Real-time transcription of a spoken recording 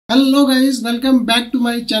Hello guys, welcome back to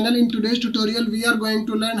my channel. In today's tutorial we are going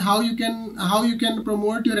to learn how you can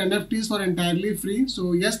promote your NFTs for entirely free.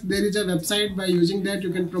 So yes, there is a website. By using that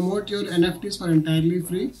you can promote your NFTs for entirely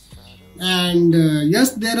free. And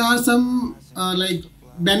yes, there are some like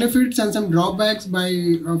benefits and some drawbacks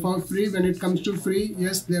for free. When it comes to free,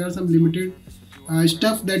 yes, there are some limited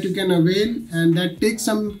stuff that you can avail, and that takes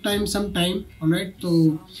some time. All right,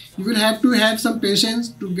 so you will have to have some patience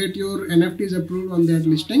to get your NFTs approved on that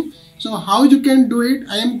listing. So how you can do it,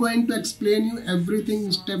 I am going to explain you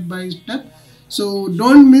everything step by step. So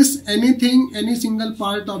don't miss anything, any single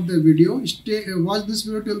part of the video. Watch this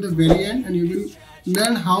video till the very end and you will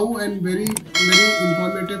learn how, and very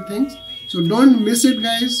informative things. So don't miss it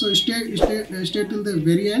guys. So stay till the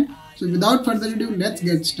very end. So without further ado, let's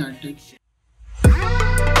get started.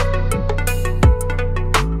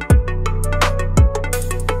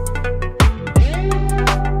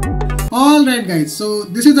 Alright guys, so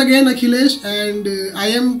this is again Akhilesh, and I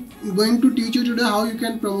am going to teach you today how you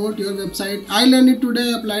can promote your website. I learned it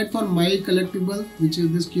today. I applied for my collectible, which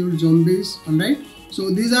is this cute zombies. Alright, so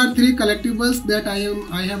these are 3 collectibles that I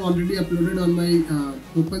have already uploaded on my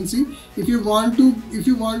OpenSea. If you want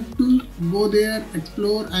to go there,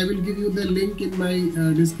 explore, I will give you the link in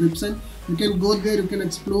my description. You can go there, you can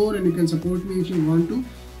explore, and you can support me if you want to.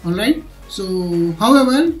 Alright, so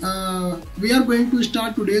however, we are going to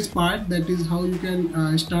start today's part, that is how you can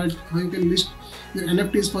list your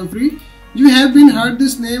NFTs for free. You have been heard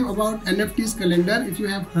this name about NFTs Calendar. If you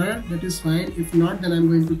have heard, that is fine. If not, then I'm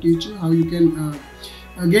going to teach you how you can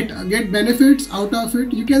get benefits out of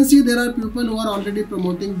it. You can see there are people who are already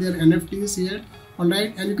promoting their NFTs here.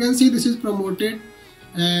 Alright, and you can see this is promoted,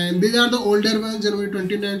 and these are the older ones, January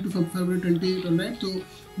 29 to February 28. Alright, so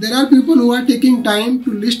there are people who are taking time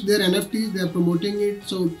to list their NFTs, they are promoting it.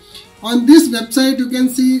 So on this website you can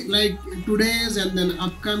see like today's and then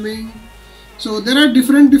upcoming. So there are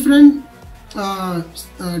different tabs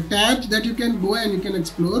that you can go and you can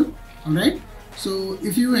explore. Alright, so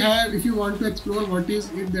if you want to explore what is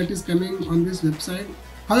it that is coming on this website.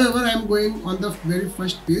 However, I am going on the very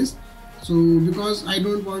first page, so because I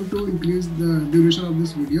don't want to increase the duration of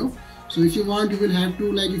this video. So if you want, you will have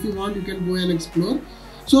to, like, if you want, you can go and explore.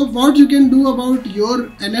 So what you can do about your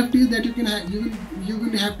NFTs, that you can you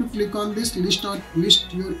will have to click on this list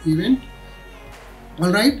your event.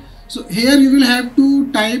 Alright, so here you will have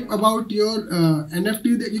to type about your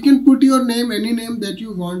NFT. That you can put your name, any name that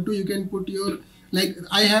you want to. You can put your, like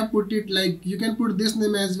I have put it, like you can put this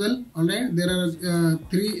name as well. Alright, there are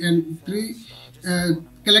three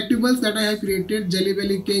collectibles that I have created: Jelly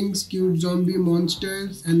Belly Kings, Cute Zombie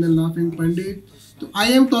Monsters, and then Laughing Pandit. So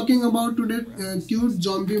I am talking about today cute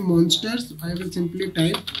zombie monsters. I will simply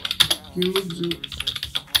type cute.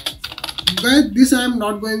 Guys, this I am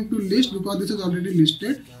not going to list because this is already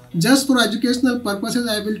listed. Just for educational purposes,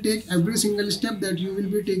 I will take every single step that you will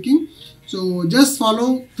be taking. So just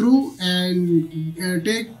follow through and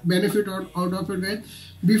take benefit out of it, guys.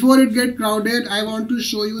 Before it get crowded, I want to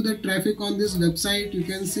show you the traffic on this website. You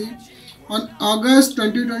can see on August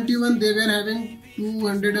 2021 they were having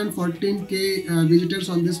 214k visitors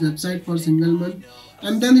on this website for single month,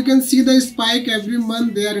 and then you can see the spike every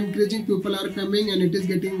month. They are increasing, people are coming, and it is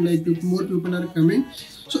getting like more people are coming.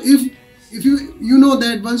 So if you know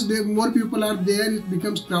that once more people are there, it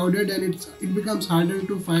becomes crowded and it becomes harder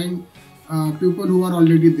to find people who are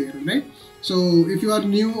already there, right? So if you are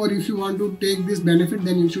new or if you want to take this benefit,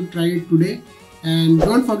 then you should try it today. And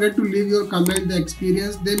don't forget to leave your comment, the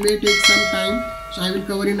experience. They may take some time, so I will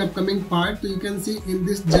cover in upcoming part. So you can see in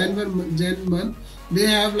this Jan month they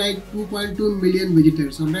have like 2.2 million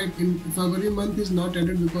visitors. Alright, in February month is not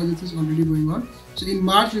added because this is already going on. So in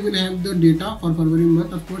March we will have the data for February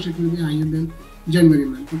month. Of course it will be higher than January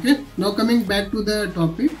month. Okay, now coming back to the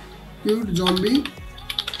topic, cute zombie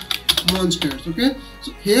monsters. Okay,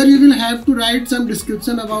 so here you will have to write some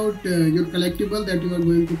description about your collectible that you are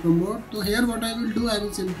going to promote. So here what I will do, I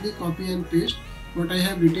will simply copy and paste what I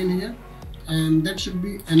have written here, and that should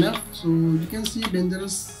be enough. So you can see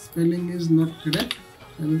dangerous spelling is not correct.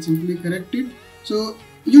 I will simply correct it. So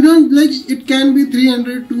you don't, like, it can be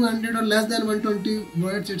 300, 200 or less than 120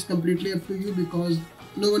 words. It's completely up to you because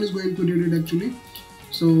no one is going to read it actually.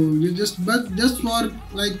 So you just for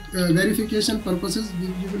like verification purposes,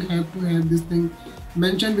 you will have to have this thing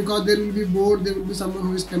mentioned, because there will be board, there will be someone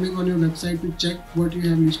who is coming on your website to check what you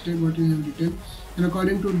have listed, what you have written, and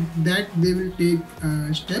according to that they will take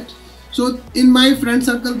steps. So in my friend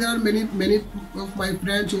circle there are many of my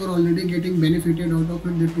friends who are already getting benefited out of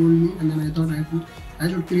it. They told me, and then I thought I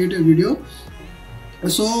should create a video.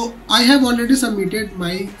 So I have already submitted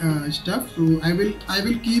my stuff, so I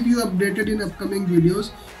will keep you updated in upcoming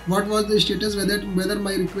videos what was the status, whether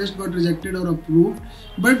my request got rejected or approved.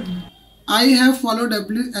 But I have followed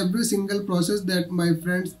every single process that my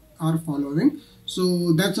friends are following,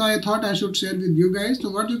 so that's why I thought I should share with you guys. So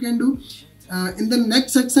what you can do, in the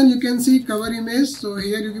next section you can see cover image. So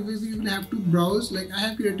here you will have to browse. Like I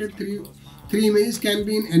have created three images, can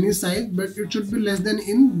be in any size, but it should be less than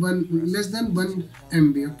 1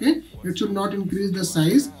 MB. Okay, it should not increase the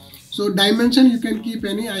size. So dimension you can keep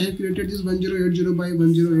any. I have created this 1080 by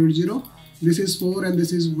 1080. This is 4 and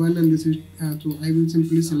this is 1 and this is so I will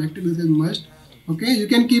simply select it. This is must. Okay, you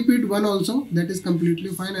can keep it 1 also, that is completely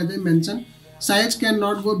fine. As I mentioned, size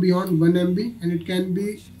cannot go beyond 1 MB and it can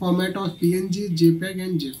be format of PNG, JPEG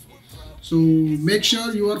and GIF. So make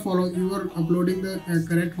sure you are uploading the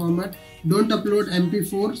correct format. Don't upload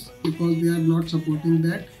MP4s because they are not supporting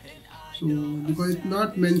that. So because it's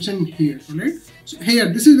not mentioned here, alright. So here,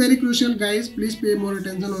 this is very crucial, guys. Please pay more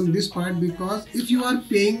attention on this part, because if you are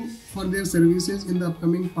paying for their services, in the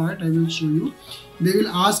upcoming part I will show you, they will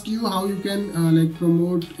ask you how you can like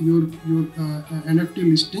promote your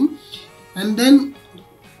NFT listing, and then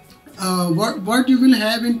what you will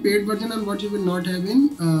have in paid version and what you will not have in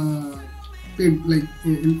paid, like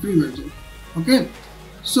in free version. Okay,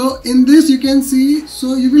 so in this you can see,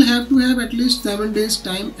 so you will have to have at least 7 days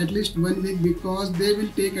time, at least 1 week, because they will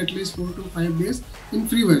take at least 4 to 5 days in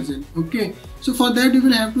free version. Okay, so for that you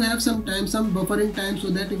will have to have some time, some buffering time, so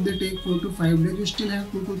that if they take 4 to 5 days, you still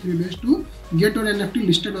have 2 to 3 days to get your NFT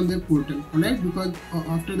listed on their portal. Alright, because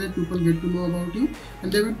after that people get to know about you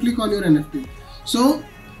and they will click on your NFT. So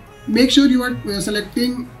make sure you are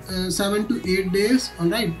selecting 7 to 8 days.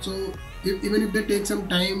 Alright, so even if they take some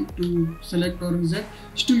time to select or reject,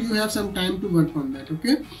 still you have some time to work on that.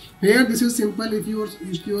 Okay, here this is simple. If your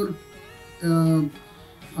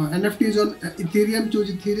NFT is on Ethereum,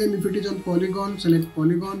 choose Ethereum. If it is on Polygon, select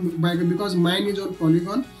Polygon, because mine is on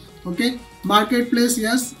Polygon. Okay, marketplace,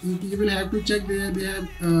 yes, you will have to check. They have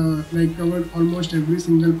like covered almost every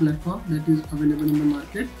single platform that is available in the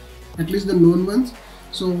market, at least the known ones.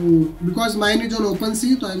 So because mine is on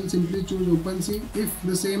OpenSea, so I will simply choose OpenSea. If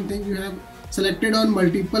the same thing you have selected on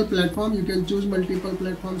multiple platforms, you can choose multiple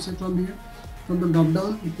platforms from here, from the drop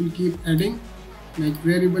down. It will keep adding. Like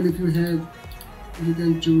Rarible, if you have, you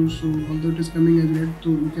can choose. So although it is coming as red, so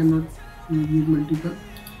you cannot use multiple.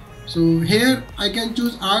 So here I can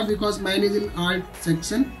choose art because mine is in art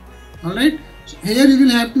section. Alright, so here you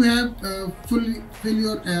will have to have fill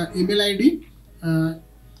your email ID.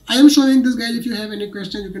 I am showing this, guys. If you have any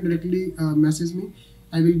question, you can directly message me.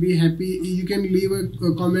 I will be happy. You can leave a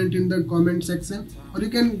comment in the comment section, or you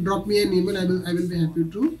can drop me an email. I will be happy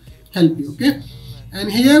to help you. Okay,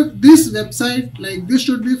 and here this website, like this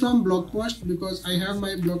should be from blog post, because I have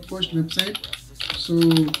my blog post website. So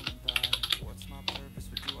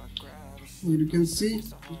here you can see,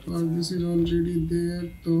 because this is already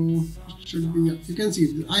there, so it should be, you can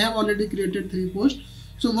see I have already created 3 posts.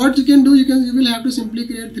 So what you can do, you will have to simply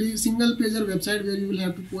create 3 single pager website where you will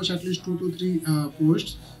have to post at least 2 to 3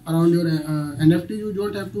 posts around your NFT. You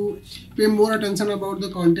don't have to pay more attention about the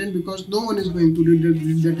content, because no one is going to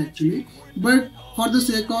read that actually. But for the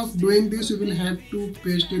sake of doing this, you will have to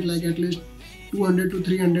paste it like at least 200 to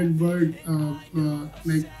 300 word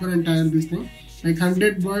like for entire this thing, like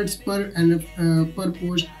 100 words per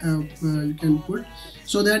post you can put,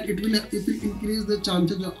 so that it will increase the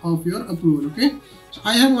chances of your approval. Okay, so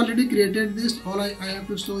I have already created this. All I have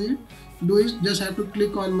to do is just have to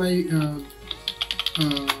click on my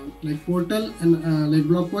like portal and like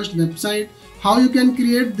blog post website. How you can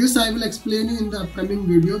create this I will explain you in the upcoming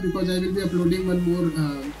video, because I will be uploading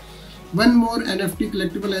one more NFT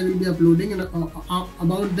collectible I will be uploading, and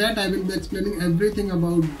about that I will be explaining everything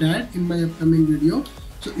about that in my upcoming video.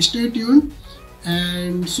 So stay tuned.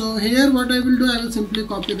 And so here what I will do, I will simply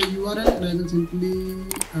copy the URL and I will simply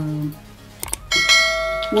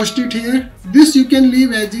post it here. This you can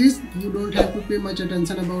leave as is, you don't have to pay much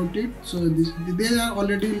attention about it. So they are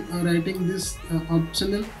already writing this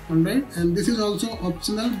optional, alright, and this is also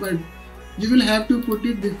optional, but you will have to put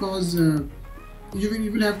it, because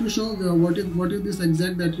you will have to show what is this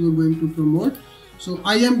exact that you are going to promote. So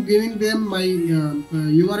I am giving them my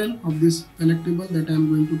URL of this collectible that I am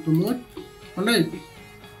going to promote. Alright,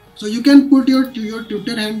 so you can put your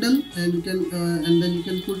Twitter handle, and you can and then you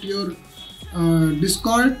can put your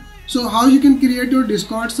Discord. So how you can create your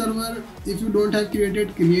Discord server? If you don't have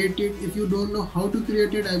created, create it. If you don't know how to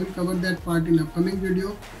create it, I will cover that part in upcoming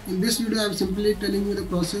video. In this video I am simply telling you the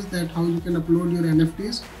process that how you can upload your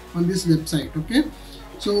NFTs on this website. Okay,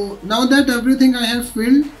 So now that everything I have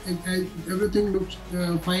filled, everything looks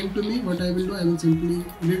fine to me. What I will do, I will simply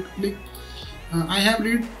click. I have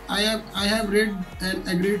read and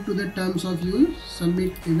agreed to the terms of use.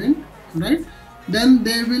 Submit event, right? Then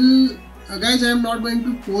they will. Guys, I am not going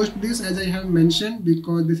to post this as I have mentioned,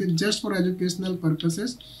 because this is just for educational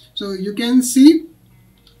purposes. So you can see.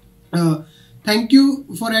 Thank you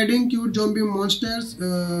for adding cute zombie monsters.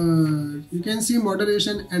 You can see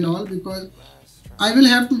moderation and all, because I will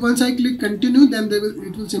have to, once I click continue, then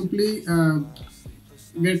it will simply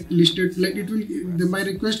get listed, like it will, my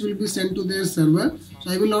request will be sent to their server.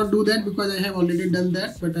 So I will not do that because I have already done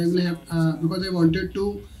that, but I will have because I wanted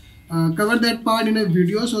to cover that part in a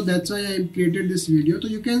video, so that's why I created this video. So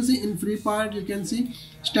you can see in free part, you can see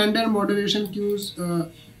standard moderation queues,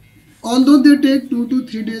 although they take 2 to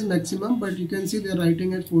 3 days maximum, but you can see they're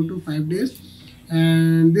writing at 4 to 5 days.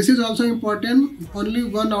 And this is also important, only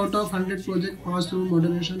 1 out of 100 projects pass through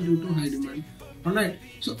moderation due to high demand. Alright,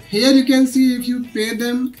 so here you can see if you pay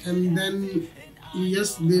them, and then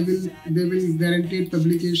yes, they will guarantee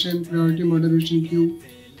publication, priority moderation queue.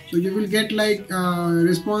 So you will get like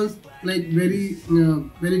response like very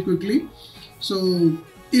quickly. So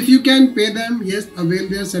if you can pay them, yes, avail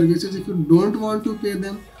their services. If you don't want to pay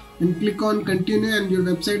them, then click on continue, and your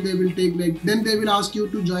website they will take, like, then they will ask you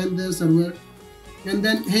to join their server. And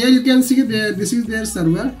then here you can see this is their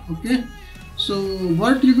server. Okay, so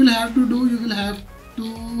what you will have to do, you will have to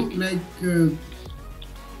like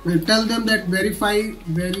tell them that verify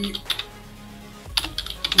my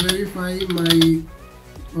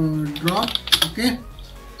drop. Okay,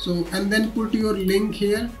 so and then put your link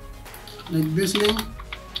here, like this link.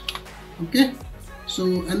 Okay, so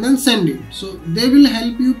and then send it. So they will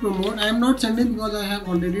help you promote. I am not sending because I have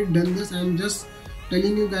already done this. I am just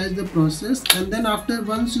telling you guys the process. And then after,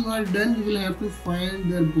 once you are done, you will have to find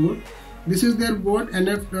their board. This is their board,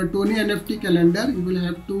 Tony NFT Calendar. You will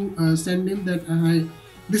have to send him that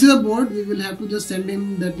this is a board. You will have to just send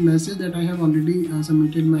him that message that I have already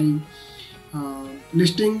submitted my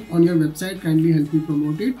listing on your website. Kindly help me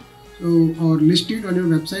promote it, or list it on your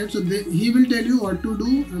website. So he will tell you what to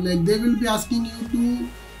do. Like, they will be asking you to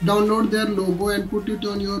download their logo and put it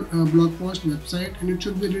on your blog post website, and it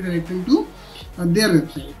should be redirecting to their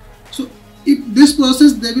website. So if this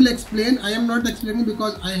process they will explain, I am not explaining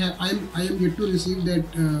because I am yet to receive that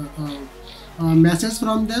message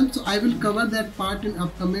from them. So I will cover that part in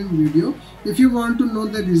upcoming video. If you want to know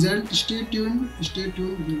the result, stay tuned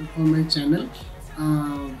for my channel,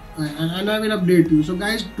 and I will update you. So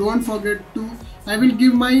guys, don't forget to, I will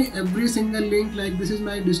give my every single link, like this is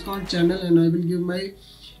my Discord channel, and I will give my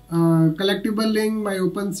collectible link, my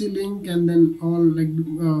OpenSea link, and then all, like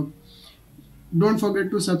don't forget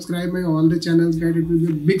to subscribe my all the channels, guys. It will be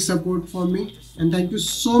a big support for me, and thank you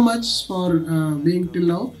so much for being till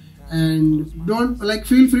now. And don't, like,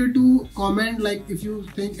 feel free to comment, like if you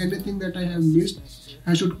think anything that I have missed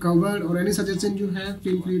I should cover, or any suggestion you have,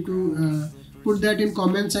 feel free to put that in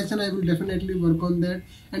comment section. I will definitely work on that.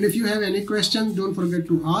 And if you have any questions, don't forget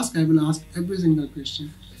to ask. I will ask every single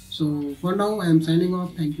question. So for now I am signing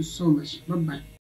off. Thank you so much. Bye bye.